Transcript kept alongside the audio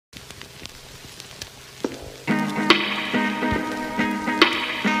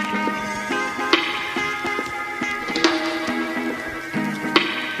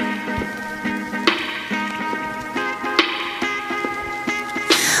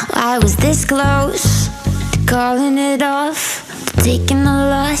I was this close to calling it off, taking the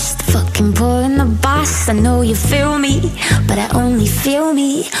lust, fucking pulling the boss. I know you feel me, but I only feel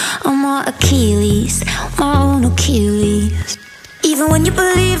me. I'm more Achilles, my own Achilles. Even when you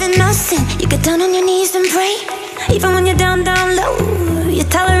believe in nothing, you get down on your knees and pray. Even when you're down, down low, you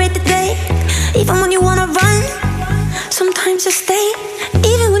tolerate the day. Even when you wanna run, sometimes you stay.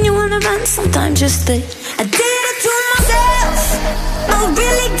 Even when you wanna run, sometimes you stay. I did it to myself, I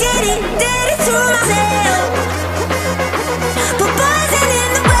really did it to myself. Put poison in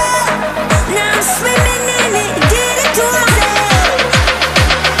the well, now I'm swimming in it. Did it to myself.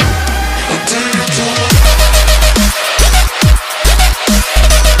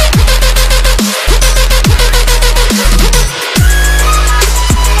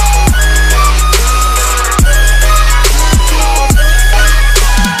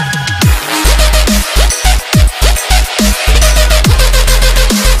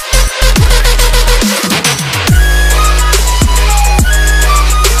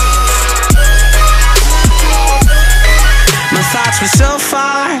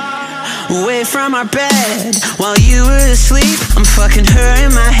 Away from our bed, while you were asleep, I'm fucking her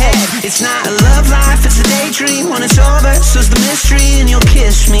in my head. It's not a love life, it's a daydream. When it's over, so's the mystery, and you'll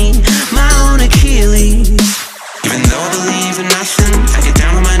kiss me, my own Achilles. Even though I believe in nothing, I get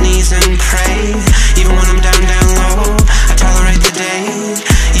down on my knees and pray. Even when I'm down, down low, I tolerate the day.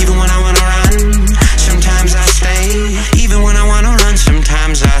 Even when I wanna run, sometimes I stay. Even when I wanna run,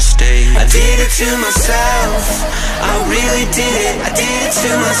 sometimes I stay. I did it to myself, I really did it, I did it to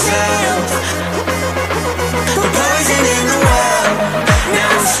myself. Put poison in the well, now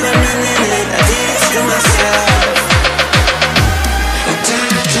I'm swimming in it. I did it to myself. I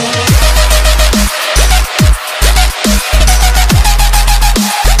did it to myself.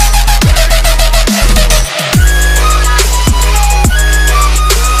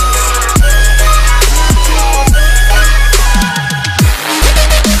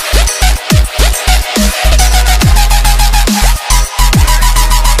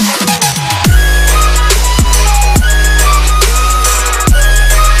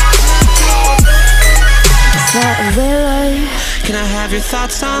 Can I have your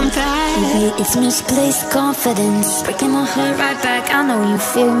thoughts on that? Maybe it's misplaced confidence, breaking my heart right back. I know you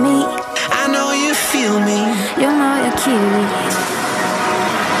feel me, I know you feel me. you're my Achilles.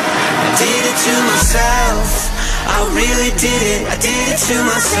 I did it to myself, I really did it, I did it to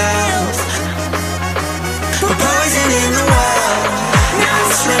myself. Put poison in the well, now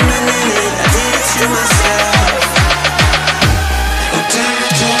I'm swimming in it. I did it to myself. I did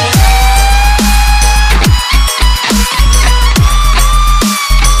it to myself.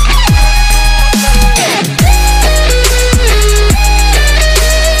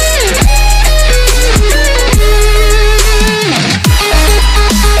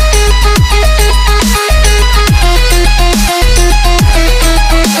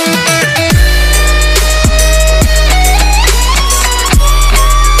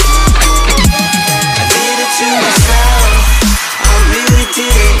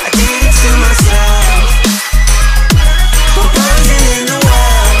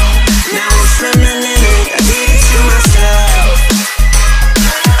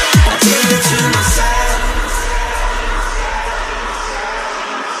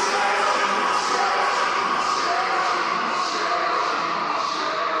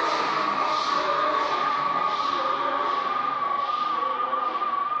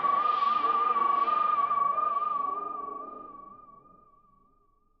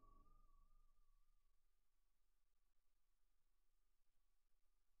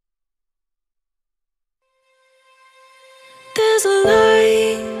 There's a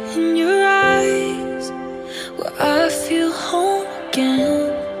light in your eyes where I feel home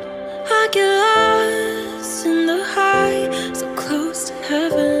again. I get lost in the high, so close to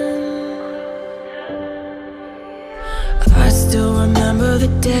heaven. I still remember the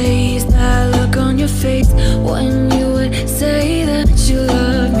days, that look on your face when you would say that you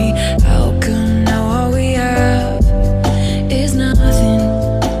love me. How come now all we have is nothing?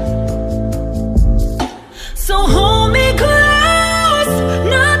 So hold me close,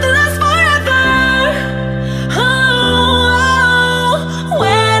 nothing lasts forever. Oh,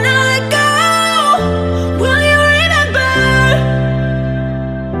 when I let go, will you remember?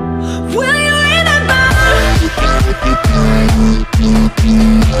 Will you remember?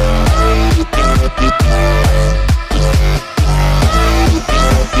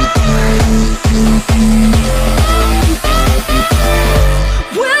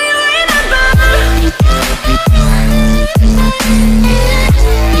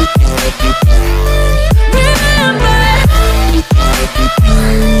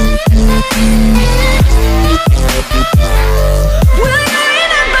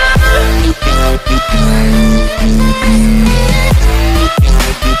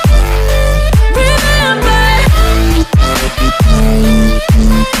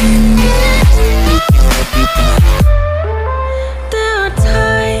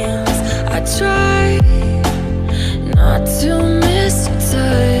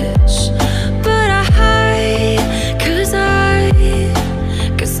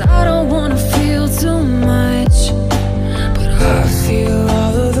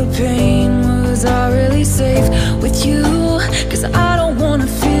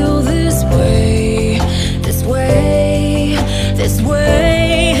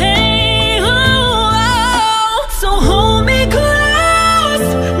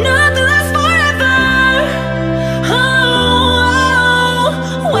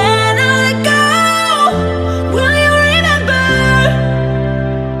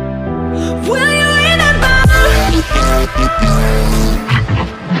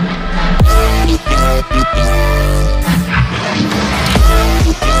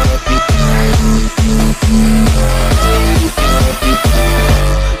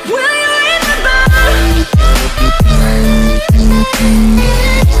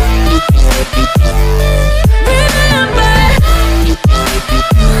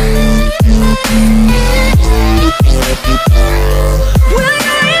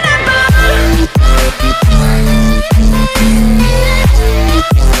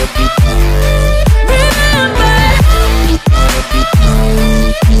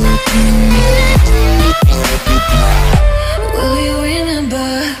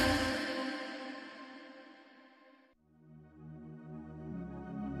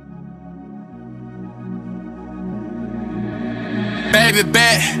 baby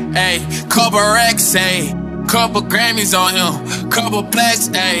back, ayy. Couple racks, ayy. Couple Grammys on him, couple plaques,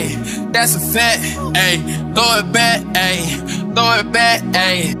 ayy. That's a fact, ayy. Throw it back, ayy. Throw it back,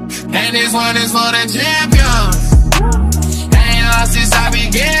 ayy. And this one is for the champions. Ain't lost since I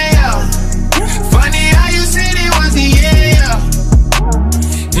began, yo. Funny how you said it was the year.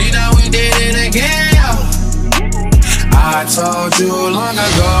 You know we did it again, yo. I told you long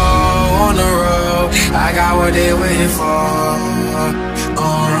ago on the road, I got what they waiting for.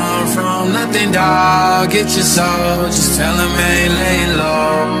 Don't run from nothing, dawg. Get your soul. Just tell them I ain't laying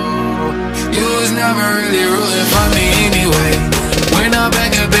low. You was never really rooting for me anyway. When I'm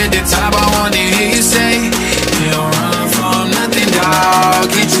back up at the top, I wanna hear you say, you don't run from nothing, dawg.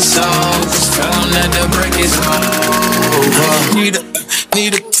 Get your soul. Just tell them that the break is over. Need a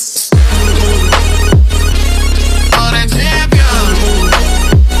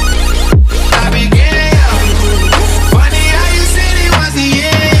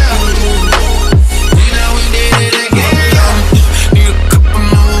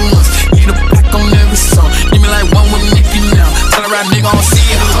nigga on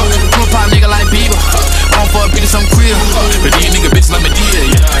see it. I'm a pop nigga like Bieber. On for a bitch, some queer. But these nigga bitches like Medea.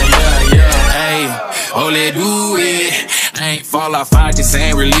 Yeah. Hey, oh, let's do it. I ain't fall off, I just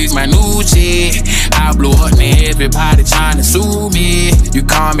ain't release my new shit. I blow up and everybody tryna sue me. You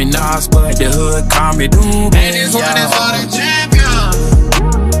call me Nas, but the hood call me Doobie. And this one is for the champion.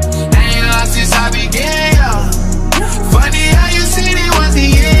 Ain't lost since I began, yo. Funny how you said it was the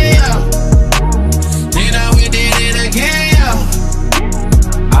year, yo. You know we did it again, yo.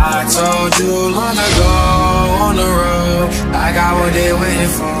 I told you long ago on the road, I got what they waiting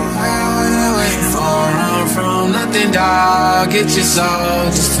for. Don't run from nothing, dawg. Get your soul.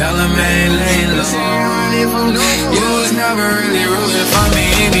 Just tell them I ain't laying low. You was never really rooting for me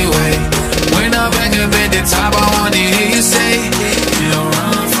anyway. When I'm back up at the top, I wanna hear you say, you don't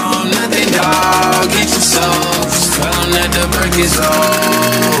run from nothing, dawg. Get your soul. Just tell them that the break is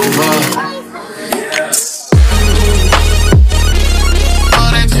over.